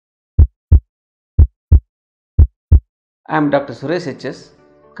I am Dr. Suresh H S,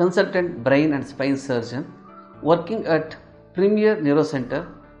 consultant brain and spine surgeon working at Premier Neuro Center,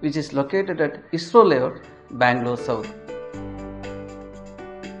 which is located at ISRO Layout, Bangalore South.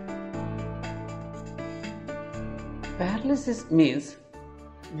 Paralysis means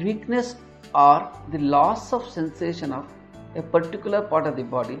weakness or the loss of sensation of a particular part of the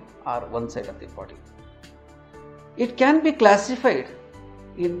body or one side of the body. It can be classified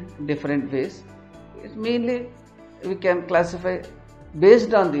in different ways. We can classify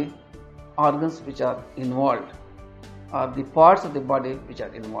based on the organs which are involved or the parts of the body which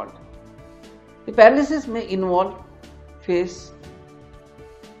are involved. The paralysis may involve face,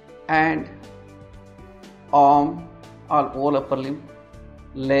 hand, arm or whole upper limb,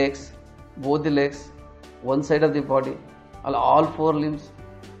 legs, both the legs, one side of the body, or all four limbs.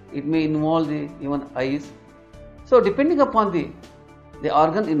 It may involve even eyes. So depending upon the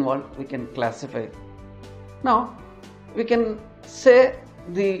organ involved, we can classify. Now we can say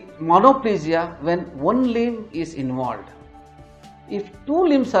the monoplegia when one limb is involved. If two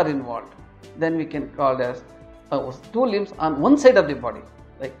limbs are involved, then we can call it as two limbs on one side of the body,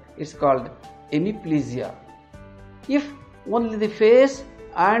 like it's called hemiplegia. If only the face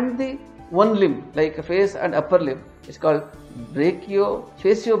and the one limb, like a face and upper limb, it's called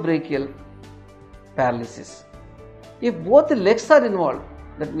faciobrachial paralysis. If both the legs are involved,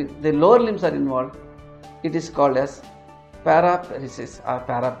 that means the lower limbs are involved, it is called as paralysis or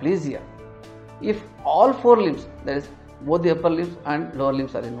paraplegia. If all four limbs, that is both the upper limbs and lower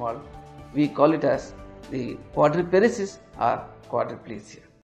limbs are involved, we call it as the quadriplegia or quadriplegia.